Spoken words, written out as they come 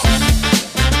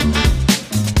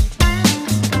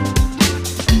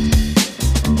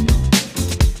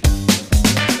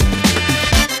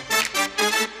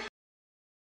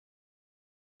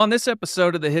On this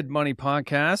episode of the Hidden Money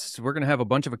Podcast, we're going to have a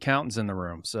bunch of accountants in the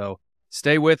room. So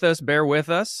stay with us, bear with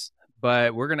us.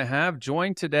 But we're going to have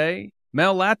joined today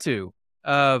Mel Latu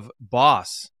of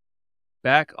Boss,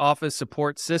 Back Office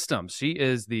Support Systems. She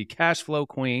is the cash flow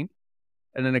queen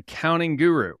and an accounting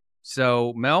guru.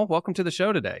 So Mel, welcome to the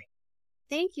show today.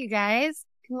 Thank you, guys.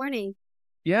 Good morning.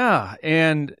 Yeah.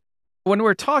 And when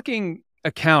we're talking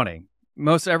accounting,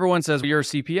 most everyone says you're a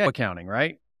CPA accounting,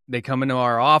 right? They come into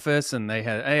our office and they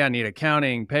have, hey, I need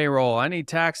accounting, payroll, I need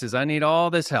taxes, I need all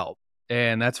this help.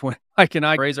 And that's when Mike and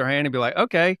I raise our hand and be like,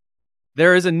 okay,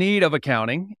 there is a need of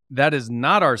accounting. That is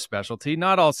not our specialty.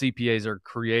 Not all CPAs are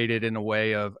created in a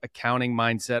way of accounting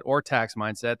mindset or tax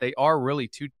mindset. They are really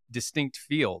two distinct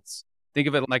fields. Think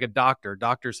of it like a doctor.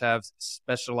 Doctors have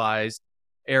specialized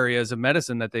areas of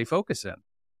medicine that they focus in.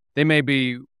 They may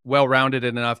be well-rounded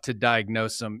enough to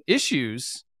diagnose some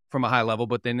issues from a high level,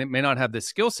 but they may not have the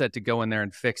skill set to go in there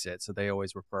and fix it. So they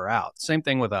always refer out. Same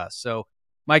thing with us. So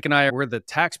Mike and I, we're the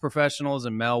tax professionals,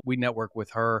 and Mel, we network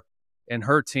with her and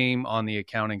her team on the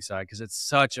accounting side because it's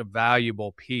such a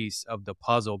valuable piece of the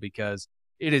puzzle because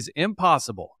it is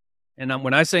impossible. And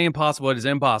when I say impossible, it is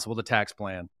impossible to tax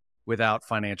plan without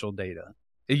financial data.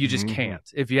 You just can't.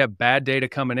 If you have bad data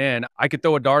coming in, I could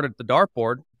throw a dart at the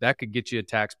dartboard. That could get you a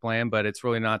tax plan, but it's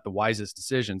really not the wisest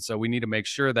decision. So we need to make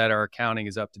sure that our accounting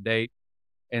is up to date.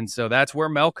 And so that's where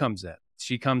Mel comes in.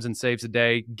 She comes and saves the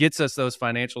day, gets us those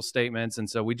financial statements. And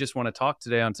so we just want to talk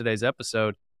today on today's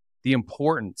episode, the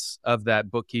importance of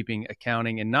that bookkeeping,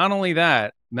 accounting. And not only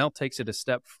that, Mel takes it a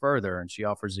step further and she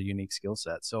offers a unique skill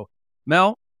set. So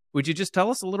Mel, would you just tell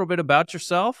us a little bit about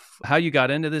yourself, how you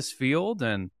got into this field,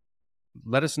 and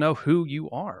let us know who you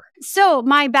are. So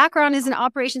my background is in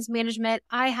operations management.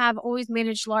 I have always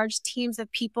managed large teams of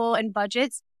people and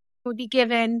budgets. I would be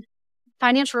given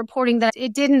financial reporting that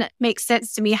it didn't make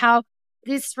sense to me how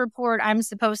this report I'm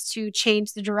supposed to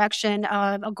change the direction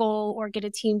of a goal or get a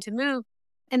team to move.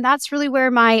 And that's really where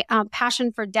my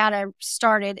passion for data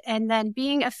started. And then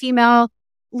being a female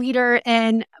leader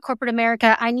in corporate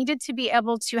America, I needed to be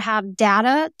able to have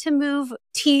data to move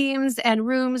teams and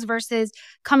rooms versus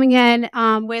coming in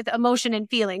with emotion and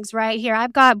feelings, right? Here,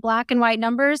 I've got black and white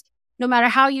numbers. No matter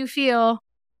how you feel,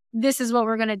 this is what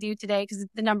we're going to do today because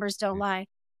the numbers don't lie.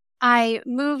 I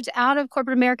moved out of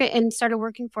corporate America and started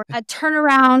working for a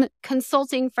turnaround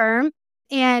consulting firm.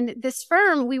 And this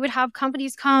firm, we would have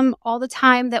companies come all the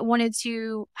time that wanted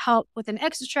to help with an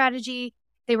exit strategy.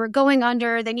 They were going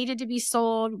under, they needed to be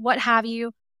sold, what have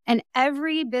you. And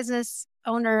every business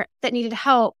owner that needed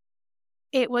help,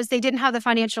 it was they didn't have the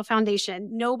financial foundation.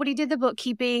 Nobody did the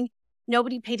bookkeeping.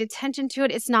 Nobody paid attention to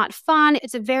it. It's not fun.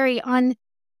 It's a very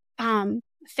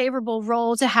unfavorable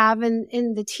role to have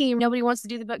in the team. Nobody wants to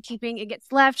do the bookkeeping. It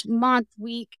gets left month,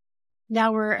 week.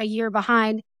 Now we're a year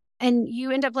behind. And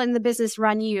you end up letting the business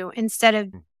run you instead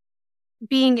of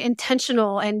being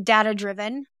intentional and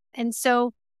data-driven. And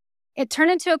so it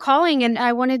turned into a calling, and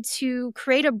I wanted to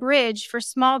create a bridge for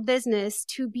small business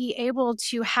to be able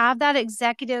to have that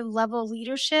executive level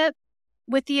leadership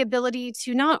with the ability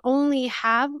to not only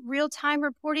have real-time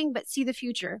reporting, but see the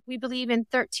future. We believe in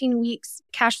 13 weeks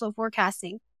cash flow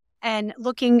forecasting and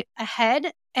looking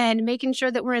ahead and making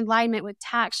sure that we're in alignment with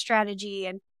tax strategy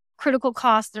and critical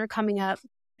costs that are coming up.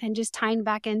 And just tying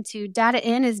back into data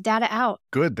in is data out.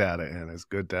 Good data in is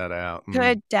good data out.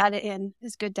 Good data in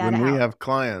is good data out. When we have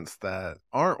clients that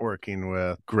aren't working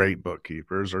with great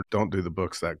bookkeepers or don't do the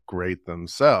books that great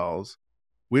themselves,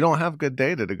 we don't have good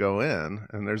data to go in.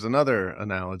 And there's another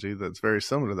analogy that's very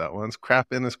similar to that one. It's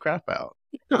crap in is crap out.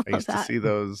 I used to see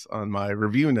those on my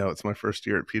review notes my first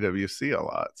year at PwC a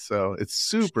lot. So it's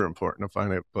super important to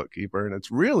find a bookkeeper, and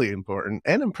it's really important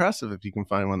and impressive if you can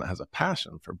find one that has a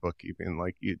passion for bookkeeping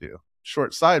like you do.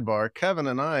 Short sidebar, Kevin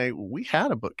and I, we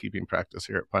had a bookkeeping practice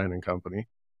here at Pine & Company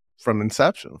from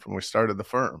inception, from when we started the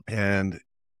firm, and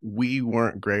we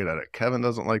weren't great at it. Kevin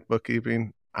doesn't like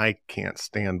bookkeeping. I can't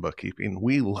stand bookkeeping.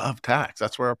 We love tax.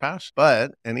 That's where our passion.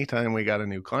 But anytime we got a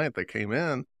new client that came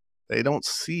in, they don't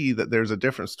see that there's a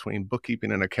difference between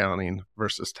bookkeeping and accounting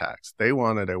versus tax. They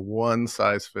wanted a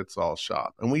one-size-fits-all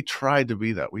shop. And we tried to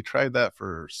be that. We tried that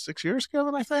for 6 years,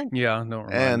 Kevin, I think. Yeah, don't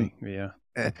remind me.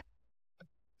 Yeah.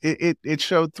 It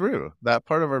showed through. That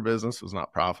part of our business was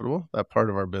not profitable. That part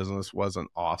of our business wasn't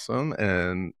awesome.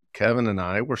 And Kevin and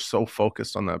I were so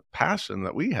focused on the passion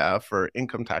that we have for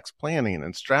income tax planning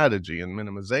and strategy and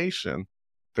minimization,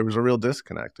 there was a real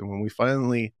disconnect. And when we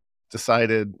finally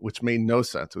decided, which made no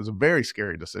sense, it was a very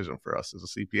scary decision for us as a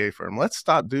CPA firm, let's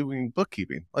stop doing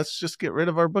bookkeeping. Let's just get rid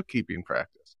of our bookkeeping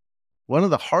practice. One of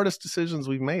the hardest decisions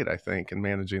we've made, I think, in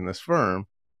managing this firm.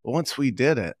 But once we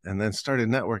did it and then started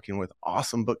networking with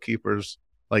awesome bookkeepers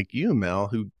like you, Mel,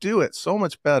 who do it so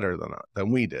much better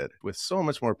than we did, with so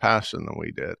much more passion than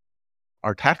we did.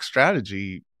 Our tax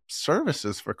strategy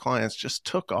services for clients just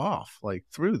took off like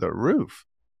through the roof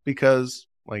because,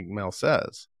 like Mel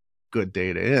says, good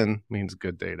data in means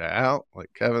good data out. Like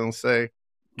Kevin will say,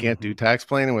 can't do tax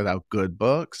planning without good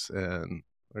books. And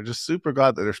we're just super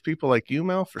glad that there's people like you,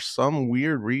 Mel, for some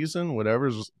weird reason,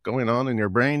 whatever's going on in your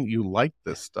brain, you like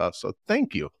this stuff. So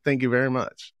thank you. Thank you very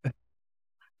much.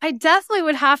 I definitely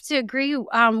would have to agree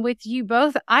with you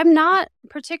both. I'm not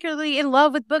particularly in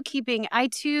love with bookkeeping. I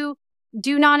too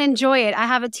do not enjoy it. I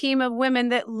have a team of women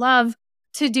that love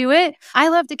to do it. I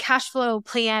love the cash flow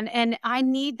plan, and I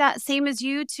need that same as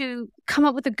you to come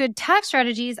up with the good tax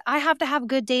strategies. I have to have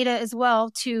good data as well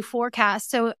to forecast.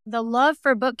 So the love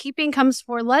for bookkeeping comes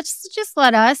for let's just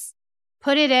let us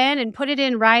put it in and put it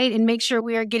in right and make sure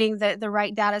we are getting the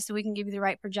right data so we can give you the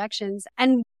right projections.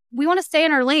 And we want to stay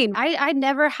in our lane. I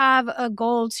never have a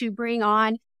goal to bring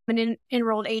on an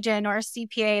enrolled agent or a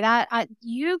CPA.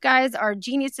 You guys are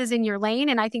geniuses in your lane.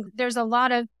 And I think there's a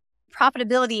lot of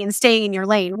profitability in staying in your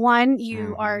lane. One,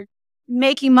 you are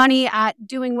making money at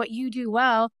doing what you do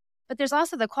well, but there's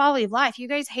also the quality of life. You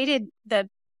guys hated the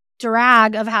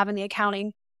drag of having the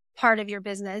accounting part of your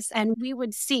business, and we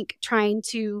would sink trying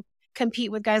to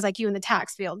compete with guys like you in the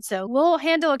tax field. So we'll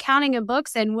handle accounting and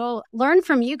books, and we'll learn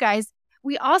from you guys.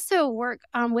 We also work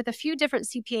with a few different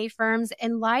CPA firms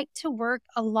and like to work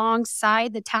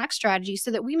alongside the tax strategy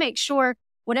so that we make sure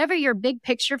whatever your big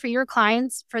picture for your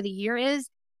clients for the year is,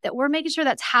 that we're making sure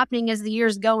that's happening as the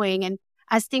year's going. And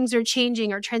as things are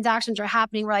changing or transactions are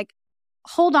happening, we're like,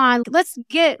 hold on, let's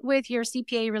get with your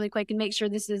CPA really quick and make sure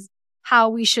this is how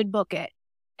we should book it.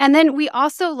 And then we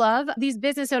also love these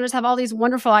business owners have all these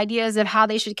wonderful ideas of how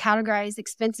they should categorize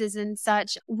expenses and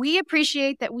such. We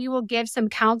appreciate that we will give some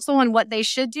counsel on what they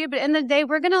should do. But in the day,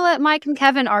 we're going to let Mike and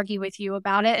Kevin argue with you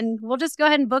about it. And we'll just go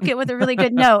ahead and book it with a really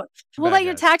good note. We'll let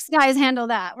your tax guys handle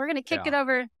that. We're going to kick it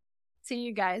over to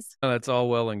you guys. Oh, that's all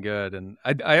well and good. And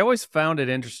I always found it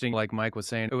interesting, like Mike was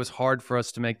saying, it was hard for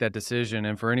us to make that decision.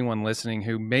 And for anyone listening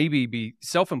who maybe be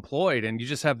self-employed and you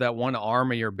just have that one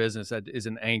arm of your business that is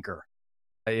an anchor.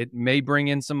 It may bring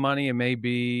in some money. It may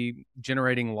be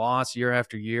generating loss year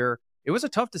after year. It was a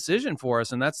tough decision for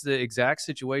us. And that's the exact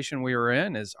situation we were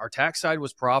in. Is our tax side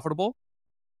was profitable.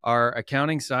 Our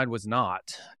accounting side was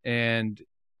not. And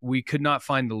we could not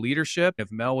find the leadership.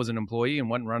 If Mel was an employee and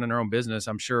wasn't running her own business,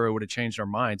 I'm sure it would have changed our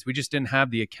minds. We just didn't have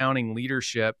the accounting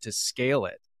leadership to scale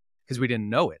it because we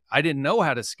didn't know it. I didn't know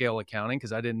how to scale accounting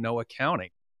because I didn't know accounting.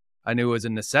 I knew it was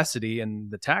a necessity in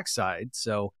the tax side.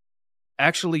 So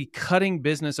actually cutting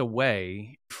business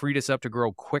away freed us up to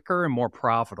grow quicker and more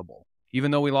profitable,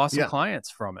 even though we lost some clients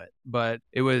from it. But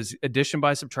it was addition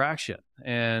by subtraction.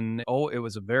 And it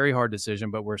was a very hard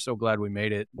decision, but we're so glad we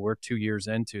made it. We're 2 years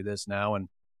into this now, and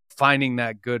finding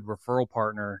that good referral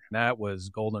partner, that was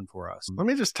golden for us. Let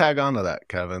me just tag on to that,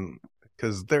 Kevin,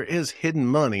 because there is hidden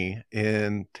money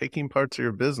in taking parts of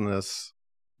your business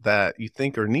that you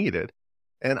think are needed.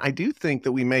 And I do think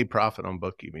that we made profit on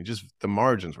bookkeeping. Just the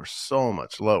margins were so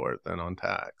much lower than on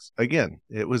tax. Again,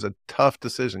 it was a tough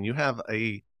decision. You have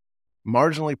a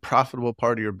marginally profitable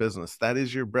part of your business. That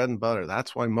is your bread and butter.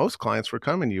 That's why most clients were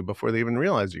coming to you before they even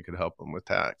realized you could help them with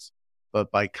tax.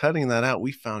 But by cutting that out,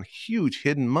 we found huge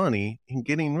hidden money in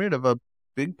getting rid of a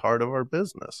big part of our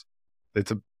business.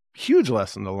 It's a huge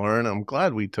lesson to learn. I'm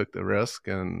glad we took the risk,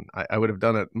 and I would have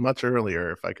done it much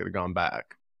earlier if I could have gone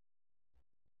back.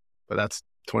 But that's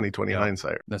 2020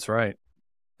 hindsight. That's right.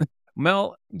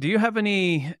 Mel, do you have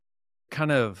any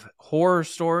kind of horror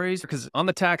stories? Because on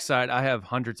the tax side, I have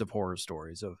hundreds of horror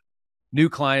stories of new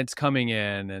clients coming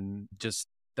in and just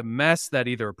the mess that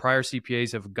either prior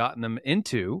CPAs have gotten them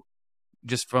into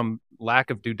just from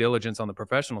lack of due diligence on the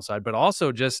professional side, but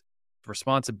also just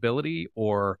responsibility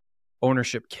or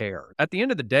ownership care. At the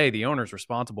end of the day, the owner's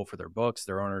responsible for their books.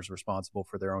 Their owner's responsible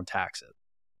for their own taxes.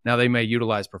 Now, they may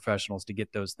utilize professionals to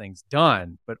get those things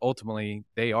done, but ultimately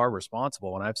they are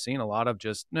responsible. And I've seen a lot of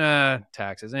just,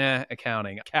 taxes,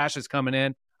 accounting, cash is coming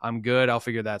in. I'm good. I'll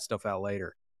figure that stuff out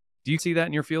later. Do you see that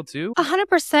in your field too?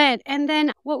 100%. And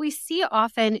then what we see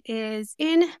often is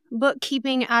in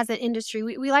bookkeeping as an industry,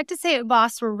 we like to say at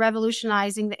Boss, we're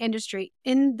revolutionizing the industry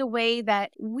in the way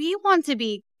that we want to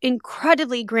be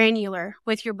incredibly granular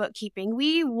with your bookkeeping.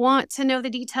 We want to know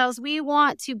the details. We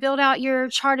want to build out your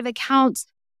chart of accounts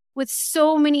with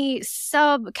so many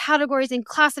subcategories and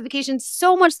classifications,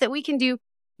 so much that we can do.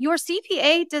 Your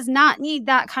CPA does not need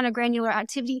that kind of granular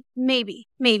activity. Maybe.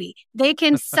 They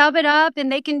can sub it up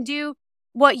and they can do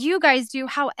what you guys do.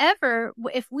 However,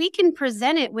 if we can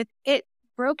present it with it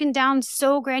broken down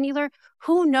so granular,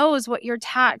 who knows what your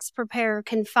tax preparer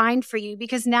can find for you,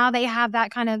 because now they have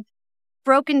that kind of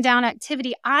broken down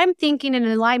activity. I'm thinking in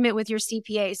alignment with your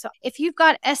CPA. So if you've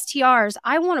got STRs,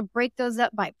 I want to break those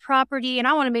up by property, and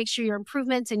I want to make sure your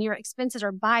improvements and your expenses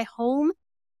are by home,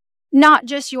 not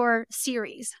just your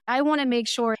series. I want to make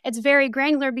sure it's very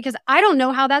granular, because I don't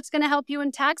know how that's going to help you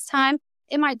in tax time.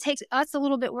 It might take us a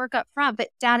little bit work up front, but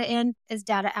data in is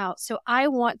data out. So I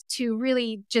want to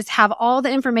really just have all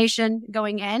the information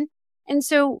going in. And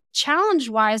so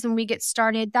challenge-wise, when we get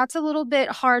started, that's a little bit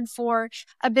hard for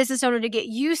a business owner to get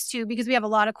used to, because we have a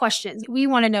lot of questions. We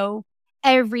want to know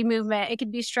every movement. It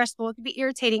could be stressful. It could be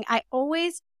irritating. I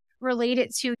always relate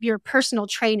it to your personal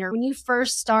trainer. When you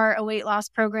first start a weight loss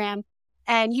program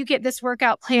and you get this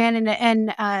workout plan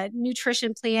and a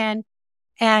nutrition plan,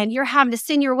 and you're having to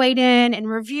send your weight in and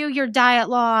review your diet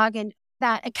log, and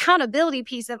that accountability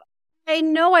piece of, I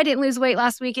know I didn't lose weight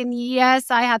last week, and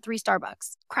yes, I had 3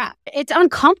 Starbucks. Crap. It's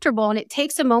uncomfortable, and it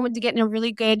takes a moment to get in a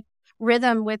really good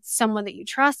rhythm with someone that you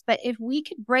trust. But if we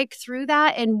could break through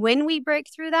that, and when we break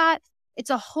through that,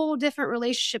 it's a whole different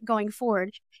relationship going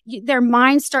forward. Their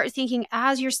minds start thinking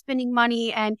as you're spending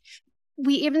money, and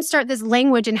we even start this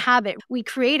language and habit. We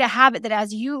create a habit that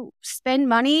as you spend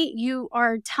money, you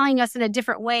are telling us in a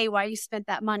different way why you spent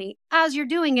that money as you're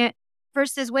doing it,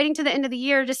 versus waiting to the end of the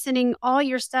year, just sending all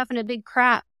your stuff in a big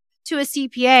crap to a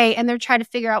CPA, and they're trying to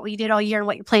figure out what you did all year and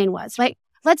what your plan was. Like,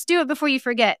 let's do it before you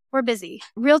forget. We're busy.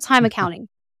 Real-time accounting.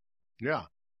 Yeah.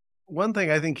 One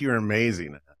thing I think you're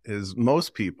amazing at is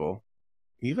most people,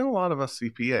 even a lot of us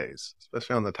CPAs,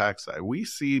 especially on the tax side, we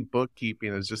see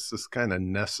bookkeeping as just this kind of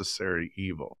necessary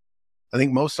evil. I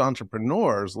think most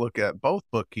entrepreneurs look at both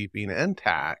bookkeeping and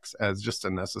tax as just a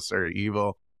necessary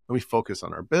evil. And we focus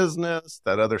on our business,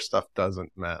 that other stuff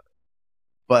doesn't matter.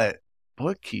 But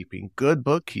bookkeeping, good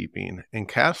bookkeeping and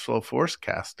cash flow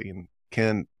forecasting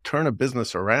can turn a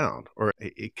business around, or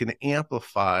it can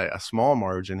amplify a small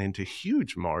margin into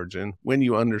huge margin when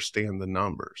you understand the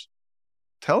numbers.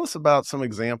 Tell us about some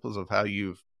examples of how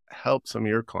you've helped some of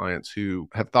your clients who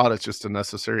have thought it's just a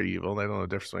necessary evil. They don't know the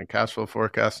difference between cash flow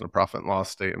forecast and a profit and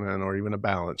loss statement or even a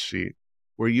balance sheet,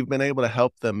 where you've been able to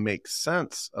help them make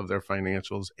sense of their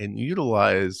financials and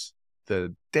utilize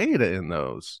the data in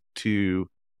those to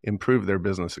improve their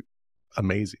business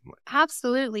amazingly.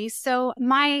 Absolutely. So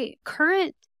my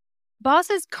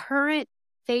boss's current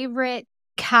favorite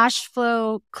cash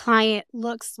flow client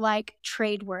looks like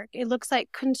trade work. It looks like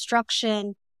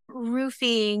construction,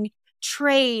 roofing,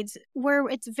 trades, where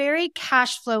it's very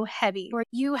cash flow heavy, where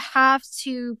you have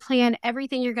to plan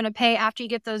everything you're going to pay after you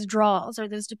get those draws or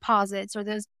those deposits or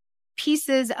those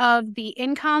pieces of the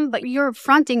income, but you're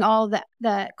fronting all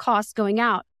the costs going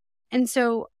out. And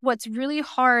so what's really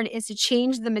hard is to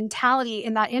change the mentality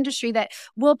in that industry that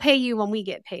we'll pay you when we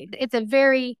get paid. It's a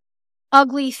very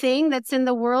ugly thing that's in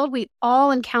the world. We all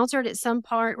encountered at some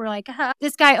part. We're like,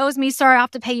 this guy owes me. Sorry, I'll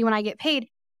have to pay you when I get paid.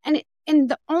 And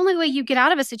the only way you get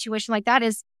out of a situation like that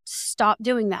is stop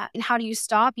doing that. And how do you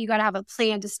stop? You got to have a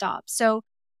plan to stop. So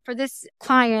for this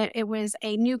client, it was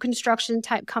a new construction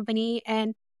type company,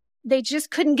 and they just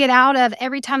couldn't get out of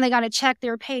every time they got a check, they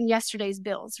were paying yesterday's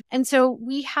bills. And so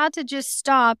we had to just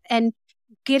stop and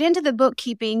get into the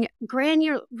bookkeeping,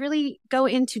 really go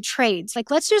into trades.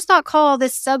 Like, let's just not call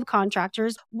this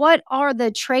subcontractors. What are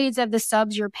the trades of the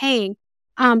subs you're paying?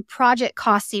 Project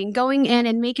costing, going in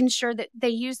and making sure that they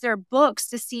use their books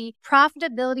to see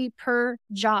profitability per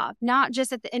job, not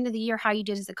just at the end of the year how you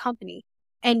did as a company.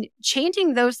 And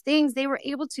changing those things, they were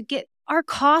able to get, our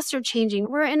costs are changing.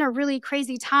 We're in a really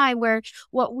crazy time where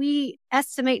what we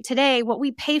estimate today, what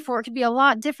we pay for, it could be a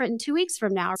lot different in 2 weeks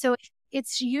from now. So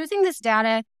it's using this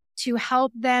data to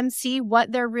help them see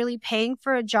what they're really paying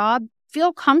for a job,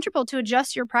 feel comfortable to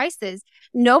adjust your prices.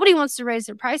 Nobody wants to raise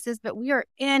their prices, but we are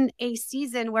in a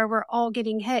season where we're all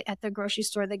getting hit at the grocery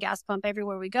store, the gas pump,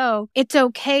 everywhere we go. It's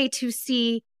okay to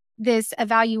see this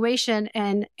evaluation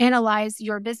and analyze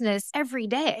your business every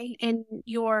day in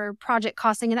your project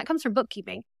costing. And that comes from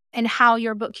bookkeeping and how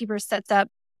your bookkeeper sets up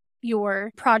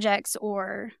your projects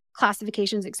or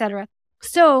classifications, et cetera.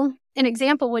 So an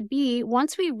example would be,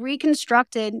 once we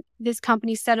reconstructed this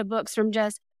company's set of books from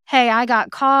just, hey, I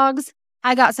got COGS,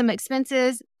 I got some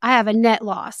expenses, I have a net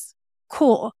loss.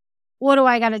 Cool. What do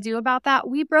I got to do about that?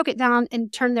 We broke it down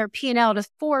and turned their P&L to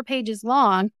 4 pages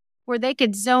long, where they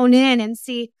could zone in and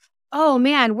see, oh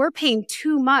man, we're paying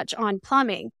too much on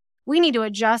plumbing. We need to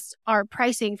adjust our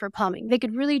pricing for plumbing. They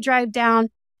could really drive down,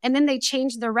 and then they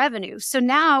changed their revenue. So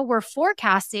now we're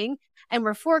forecasting, and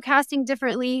we're forecasting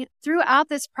differently. Throughout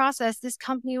this process, this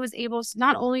company was able to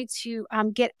not only to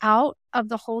get out of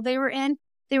the hole they were in,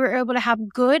 They were able to have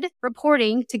good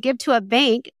reporting to give to a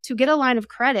bank to get a line of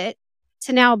credit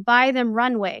to now buy them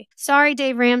runway. Sorry,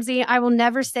 Dave Ramsey. I will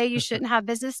never say you shouldn't have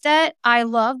business debt. I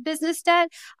love business debt.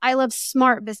 I love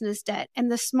smart business debt.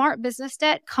 And the smart business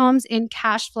debt comes in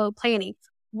cash flow planning.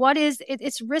 What is it?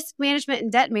 It's risk management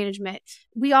and debt management.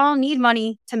 We all need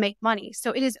money to make money.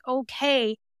 So it is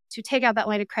okay to take out that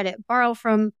line of credit, borrow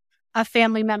from a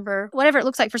family member, whatever it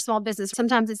looks like for small business.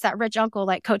 Sometimes it's that rich uncle,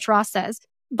 like Coach Ross says.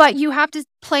 But you have to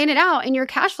plan it out in your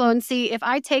cash flow and see, if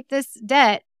I take this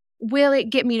debt, will it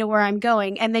get me to where I'm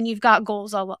going? And then you've got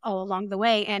goals all along the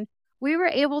way. And we were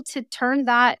able to turn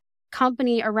that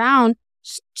company around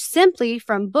simply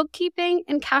from bookkeeping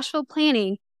and cash flow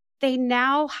planning. They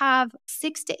now have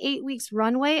 6 to 8 weeks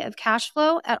runway of cash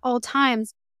flow at all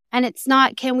times. And it's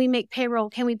not, can we make payroll?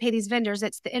 Can we pay these vendors?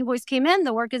 It's the invoice came in,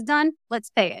 the work is done, let's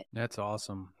pay it. That's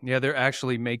awesome. Yeah, they're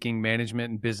actually making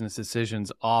management and business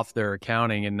decisions off their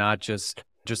accounting and not just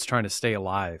trying to stay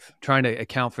alive, trying to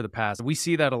account for the past. We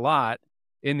see that a lot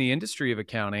in the industry of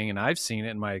accounting, and I've seen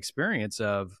it in my experience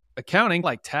of accounting,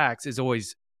 like tax, is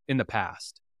always in the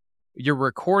past. You're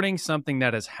recording something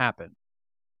that has happened.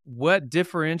 What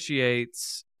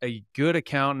differentiates a good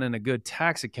accountant and a good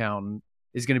tax accountant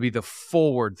is going to be the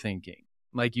forward thinking.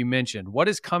 Like you mentioned, what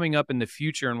is coming up in the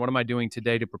future and what am I doing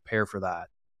today to prepare for that?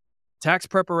 Tax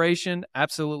preparation,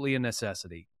 absolutely a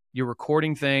necessity. You're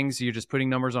recording things, you're just putting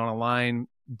numbers on a line,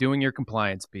 doing your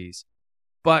compliance piece.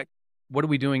 But what are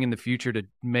we doing in the future to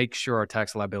make sure our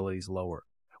tax liability is lower?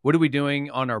 What are we doing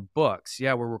on our books?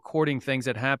 Yeah, we're recording things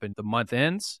that happen. The month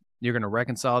ends, you're going to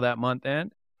reconcile that month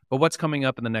end. But what's coming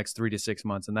up in the next 3 to 6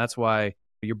 months? And that's why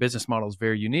your business model is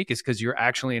very unique, is because you're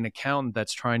actually an accountant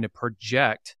that's trying to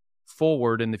project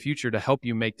forward in the future to help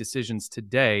you make decisions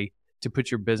today to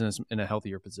put your business in a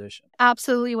healthier position.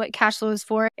 Absolutely what cash flow is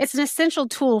for. It's an essential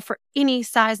tool for any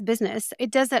size business.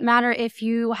 It doesn't matter if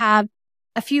you have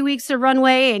a few weeks of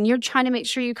runway and you're trying to make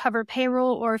sure you cover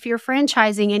payroll, or if you're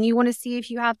franchising and you want to see if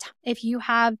you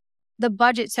have the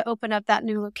budget to open up that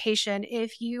new location,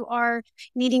 if you are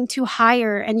needing to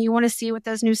hire and you want to see what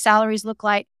those new salaries look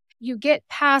like. You get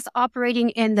past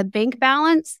operating in the bank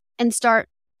balance and start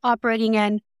operating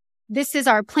in, this is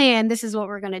our plan, this is what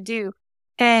we're going to do.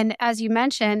 And as you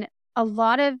mentioned, a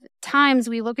lot of times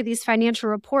we look at these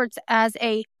financial reports as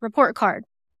a report card.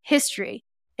 History,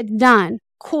 it's done.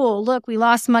 Cool, look, we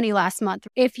lost money last month.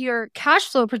 If you're cash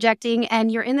flow projecting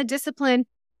and you're in the discipline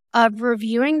of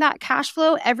reviewing that cash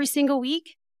flow every single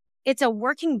week, it's a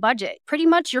working budget. Pretty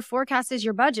much your forecast is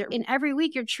your budget. And every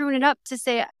week you're truing it up to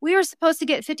say, we were supposed to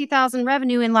get 50,000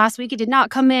 revenue in last week. It did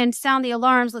not come in. Sound the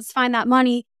alarms. Let's find that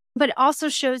money. But it also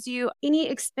shows you any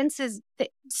expenses that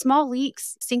small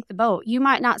leaks sink the boat. You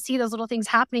might not see those little things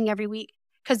happening every week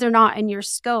because they're not in your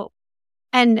scope.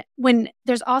 And when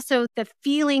there's also the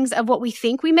feelings of what we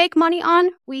think we make money on,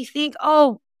 we think,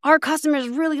 oh, our customers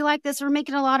really like this. We're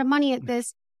making a lot of money at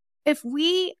this. If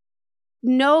we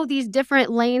know these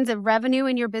different lanes of revenue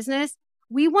in your business,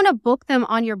 we want to book them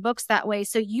on your books that way.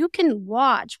 So you can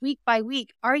watch week by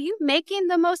week. Are you making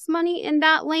the most money in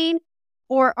that lane?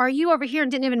 Or are you over here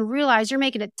and didn't even realize you're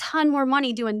making a ton more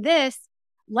money doing this?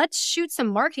 Let's shoot some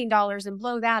marketing dollars and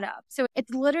blow that up. So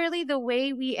it's literally the way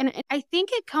and I think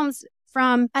it comes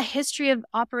from a history of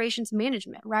operations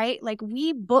management, right? Like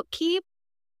we bookkeep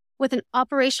with an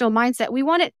operational mindset. We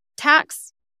want it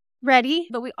tax ready,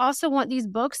 but we also want these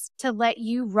books to let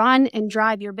you run and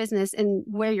drive your business and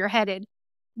where you're headed.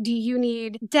 Do you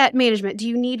need debt management? Do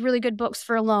you need really good books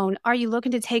for a loan? Are you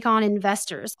looking to take on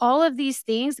investors? All of these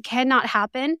things cannot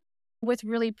happen with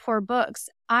really poor books.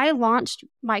 I launched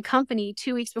my company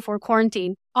 2 weeks before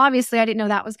quarantine. Obviously, I didn't know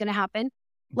that was going to happen.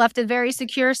 Left a very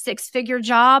secure 6-figure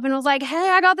job and was like, hey,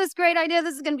 I got this great idea.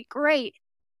 This is going to be great.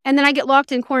 And then I get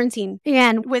locked in quarantine.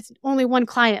 And with only one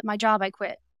client, my job, I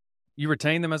quit. You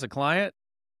retain them as a client?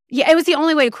 Yeah, it was the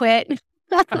only way to quit.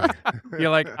 You're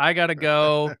like, I got to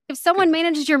go. If someone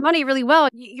manages your money really well,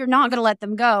 you're not going to let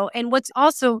them go. And what's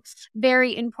also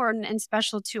very important and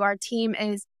special to our team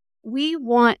is we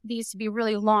want these to be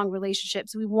really long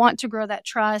relationships. We want to grow that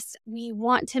trust. We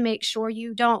want to make sure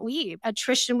you don't leave.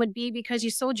 Attrition would be because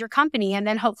you sold your company and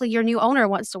then hopefully your new owner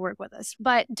wants to work with us.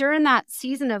 But during that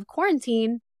season of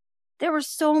quarantine, there were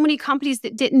so many companies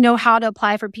that didn't know how to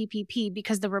apply for PPP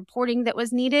because the reporting that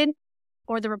was needed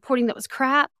or the reporting that was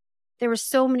crap. There were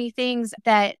so many things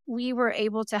that we were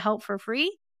able to help for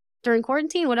free during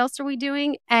quarantine. What else are we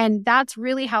doing? And that's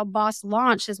really how Boss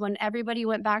launched, is when everybody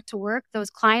went back to work. Those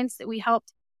clients that we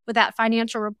helped with that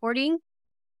financial reporting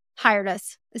hired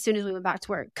us as soon as we went back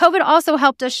to work. COVID also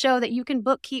helped us show that you can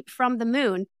bookkeep from the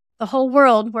moon. The whole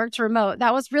world worked remote.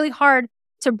 That was really hard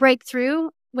to break through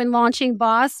when launching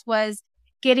Boss. Was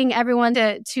getting everyone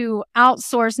to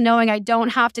outsource, knowing I don't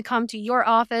have to come to your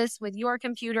office with your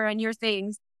computer and your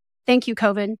things. Thank you,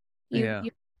 COVID.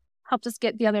 You helped us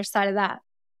get the other side of that.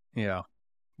 Yeah.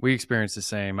 We experience the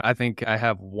same. I think I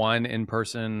have one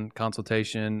in-person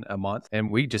consultation a month,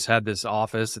 and we just had this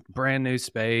office, brand new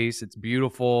space. It's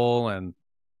beautiful. And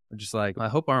we're just like, I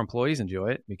hope our employees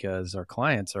enjoy it because our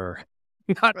clients are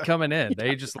not coming in.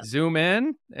 They just zoom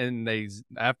in, and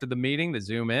after the meeting, the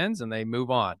Zoom ends and they move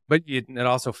on. But you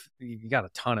got a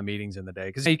ton of meetings in the day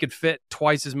because you could fit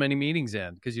twice as many meetings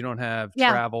in because you don't have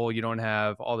travel, you don't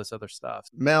have all this other stuff.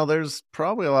 Mel, there's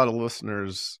probably a lot of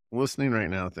listeners listening right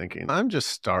now thinking, I'm just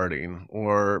starting,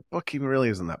 or bookkeeping really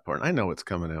isn't that important. I know what's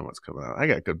coming in, what's coming out. I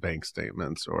got good bank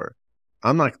statements, or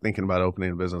I'm not thinking about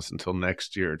opening a business until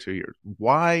next year or 2 years.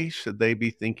 Why should they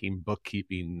be thinking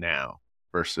bookkeeping now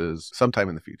versus sometime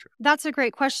in the future? That's a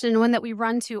great question, one that we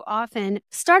run to often.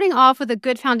 Starting off with a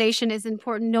good foundation is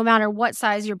important no matter what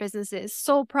size your business is.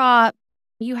 Sole prop,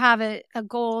 you have a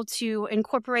goal to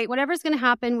incorporate whatever's going to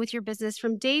happen with your business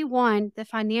from day one. The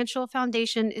financial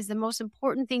foundation is the most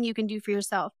important thing you can do for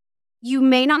yourself. You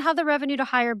may not have the revenue to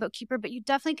hire a bookkeeper, but you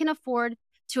definitely can afford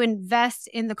to invest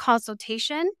in the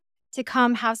consultation to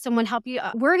come have someone help you.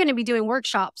 We're going to be doing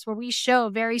workshops where we show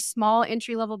very small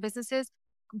entry-level businesses.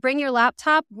 Bring your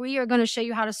laptop. We are going to show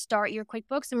you how to start your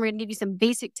QuickBooks, and we're going to give you some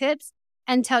basic tips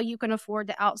until you can afford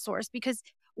to outsource. Because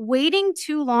waiting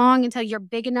too long until you're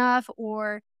big enough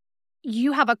or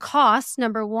you have a cost,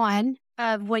 number one,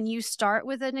 of when you start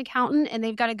with an accountant and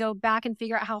they've got to go back and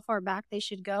figure out how far back they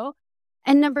should go.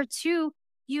 And number two,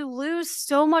 you lose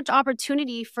so much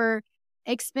opportunity for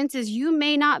expenses you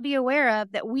may not be aware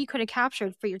of that we could have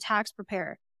captured for your tax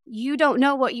preparer. You don't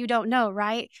know what you don't know,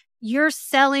 right? You're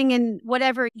selling in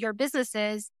whatever your business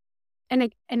is.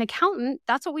 And an accountant,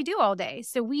 that's what we do all day.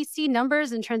 So we see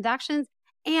numbers and transactions,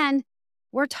 and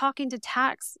we're talking to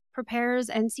tax preparers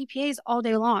and CPAs all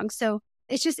day long. So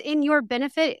it's just in your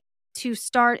benefit to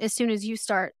start as soon as you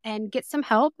start and get some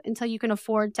help until you can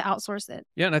afford to outsource it.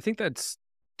 Yeah, and I think that's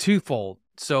twofold.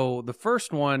 So the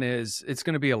first one is it's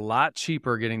going to be a lot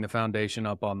cheaper getting the foundation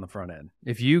up on the front end.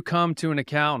 If you come to an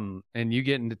accountant and you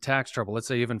get into tax trouble, let's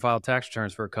say you haven't filed tax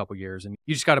returns for a couple years and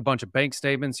you just got a bunch of bank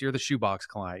statements, you're the shoebox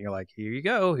client. You're like, here you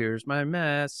go, here's my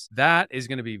mess. That is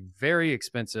going to be very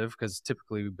expensive because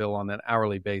typically we bill on an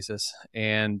hourly basis,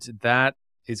 and that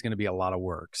is going to be a lot of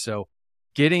work. So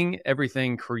getting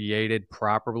everything created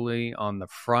properly on the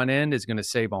front end is going to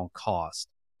save on cost.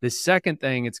 The second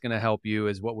thing it's going to help you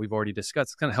is what we've already discussed.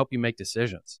 It's going to help you make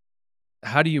decisions.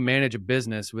 How do you manage a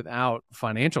business without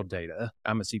financial data?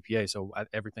 I'm a CPA, so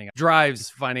everything drives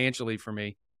financially for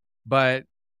me. But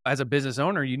as a business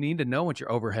owner, you need to know what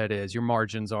your overhead is, your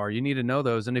margins are. You need to know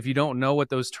those. And if you don't know what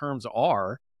those terms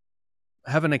are,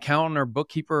 have an accountant or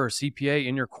bookkeeper or CPA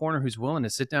in your corner who's willing to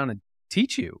sit down and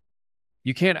teach you.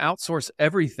 You can't outsource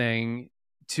everything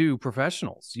to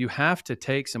professionals. You have to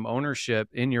take some ownership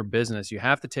in your business. You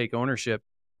have to take ownership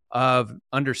of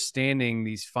understanding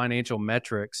these financial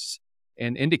metrics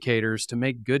and indicators to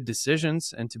make good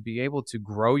decisions and to be able to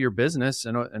grow your business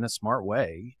in a smart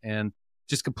way. And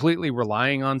just completely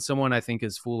relying on someone, I think,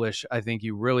 is foolish. I think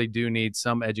you really do need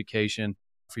some education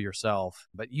for yourself,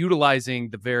 but utilizing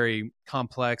the very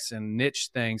complex and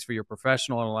niche things for your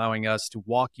professional and allowing us to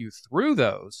walk you through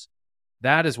those.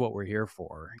 That is what we're here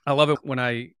for. I love it when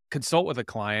I consult with a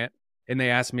client and they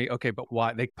ask me, okay, but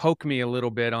why? They poke me a little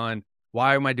bit on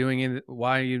why am I doing it?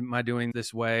 Why am I doing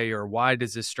this way? Or why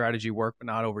does this strategy work, but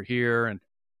not over here? And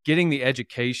getting the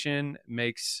education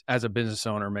as a business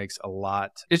owner, makes a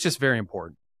lot. It's just very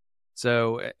important.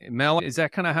 So Mel, is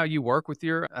that kind of how you work with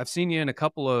I've seen you in a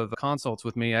couple of consults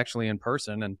with me actually in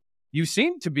person, and you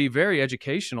seem to be very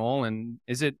educational. And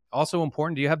is it also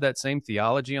important? Do you have that same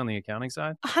theology on the accounting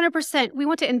side? 100%. We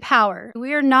want to empower.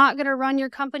 We are not going to run your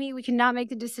company. We cannot make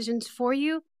the decisions for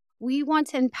you. We want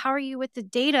to empower you with the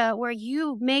data where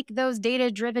you make those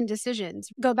data-driven decisions.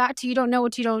 Go back to you don't know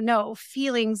what you don't know,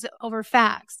 feelings over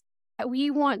facts. We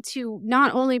want to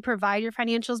not only provide your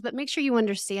financials, but make sure you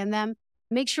understand them.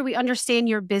 Make sure we understand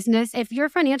your business. If your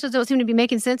financials don't seem to be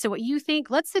making sense of what you think,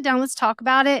 let's sit down, let's talk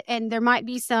about it. And there might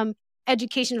be some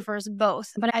education for us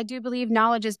both. But I do believe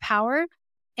knowledge is power.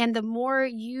 And the more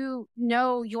you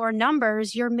know your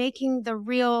numbers, you're making the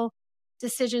real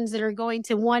decisions that are going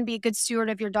to, one, be a good steward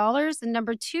of your dollars. And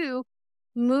number two,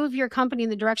 move your company in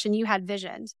the direction you had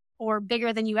visioned or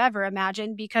bigger than you ever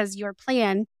imagined because your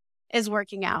plan is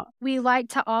working out. We like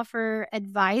to offer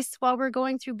advice while we're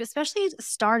going through, especially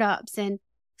startups and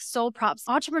sole props.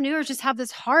 Entrepreneurs just have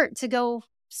this heart to go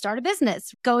start a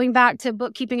business. Going back to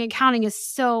bookkeeping and accounting is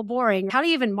so boring. How do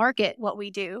you even market what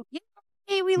we do?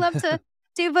 Yay, we love to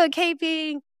do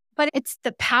bookkeeping. But it's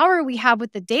the power we have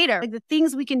with the data, like the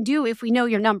things we can do if we know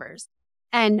your numbers.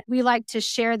 And we like to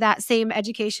share that same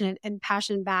education and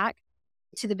passion back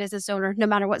to the business owner, no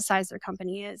matter what size their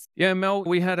company is. Yeah, Mel,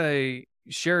 we had a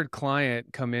shared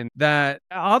client come in that,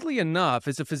 oddly enough,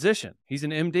 is a physician. He's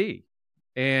an MD.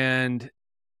 And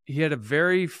he had a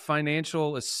very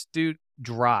financial astute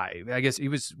drive. I guess he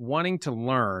was wanting to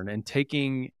learn and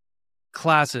taking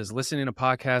classes, listening to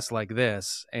podcasts like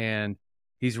this. And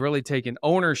he's really taken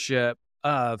ownership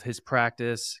of his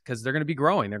practice because they're going to be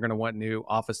growing. They're going to want new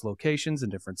office locations in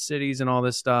different cities and all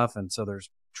this stuff. And so there's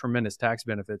tremendous tax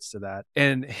benefits to that.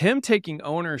 And him taking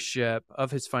ownership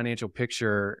of his financial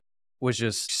picture was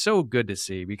just so good to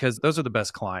see, because those are the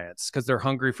best clients, because they're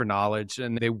hungry for knowledge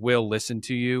and they will listen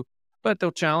to you, but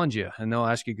they'll challenge you and they'll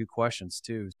ask you good questions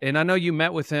too. And I know you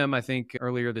met with him, I think,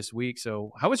 earlier this week.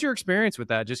 So how was your experience with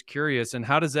that? Just curious. And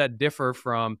how does that differ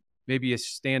from maybe a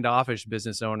standoffish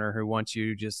business owner who wants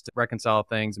you just to reconcile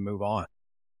things and move on?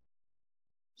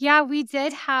 Yeah, we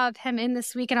did have him in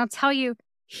this week. And I'll tell you,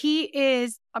 he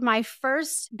is my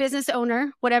first business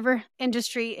owner, whatever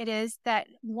industry it is, that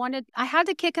wanted, I had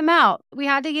to kick him out. We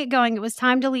had to get going. It was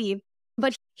time to leave.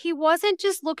 But he wasn't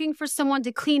just looking for someone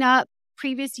to clean up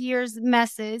previous year's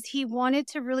messes. He wanted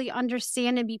to really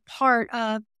understand and be part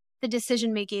of the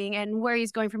decision making and where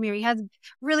he's going from here. He has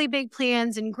really big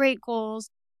plans and great goals.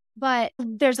 But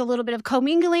there's a little bit of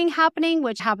commingling happening,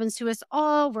 which happens to us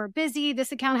all. We're busy.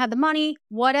 This account had the money,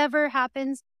 whatever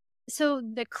happens. So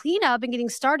the cleanup and getting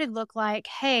started looked like,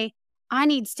 hey, I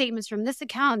need statements from this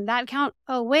account and that account.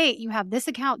 Oh, wait, you have this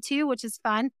account too, which is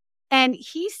fun. And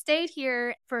he stayed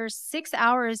here for 6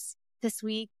 hours this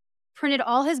week, printed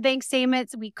all his bank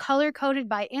statements. We color coded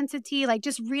by entity, like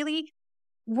just really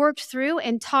worked through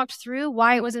and talked through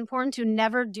why it was important to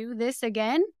never do this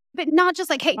again. But not just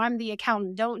like, hey, I'm the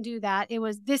accountant, don't do that. It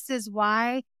was, this is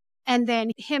why. And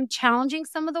then him challenging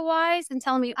some of the whys and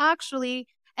telling me, actually,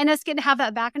 and us getting to have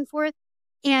that back and forth.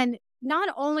 And not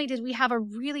only did we have a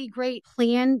really great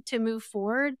plan to move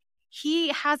forward, he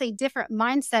has a different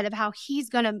mindset of how he's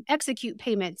going to execute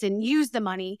payments and use the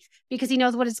money, because he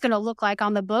knows what it's going to look like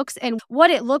on the books and what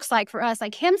it looks like for us.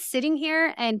 Like him sitting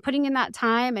here and putting in that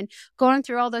time and going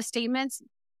through all those statements.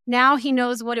 Now he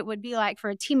knows what it would be like for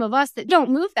a team of us that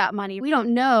don't move that money. We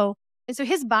don't know. And so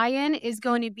his buy-in is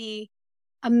going to be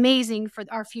amazing for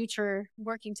our future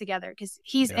working together, because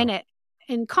he's in it.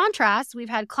 In contrast, we've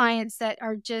had clients that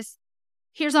are just,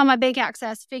 here's all my bank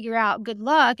access, figure out, good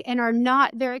luck, and are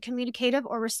not very communicative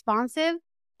or responsive.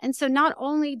 And so not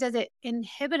only does it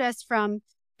inhibit us from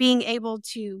being able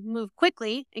to move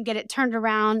quickly and get it turned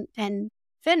around and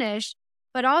finished,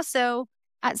 but also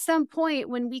at some point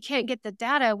when we can't get the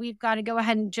data, we've got to go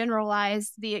ahead and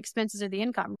generalize the expenses or the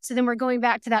income. So then we're going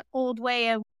back to that old way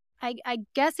of, I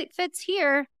guess it fits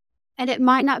here, and it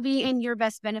might not be in your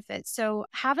best benefit. So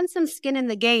having some skin in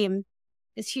the game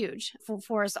is huge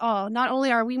for us all. Not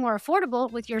only are we more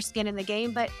affordable with your skin in the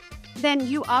game, but then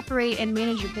you operate and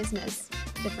manage your business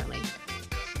differently.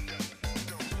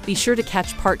 Be sure to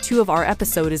catch part 2 of our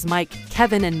episode as Mike,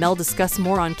 Kevin, and Mel discuss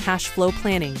more on cash flow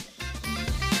planning.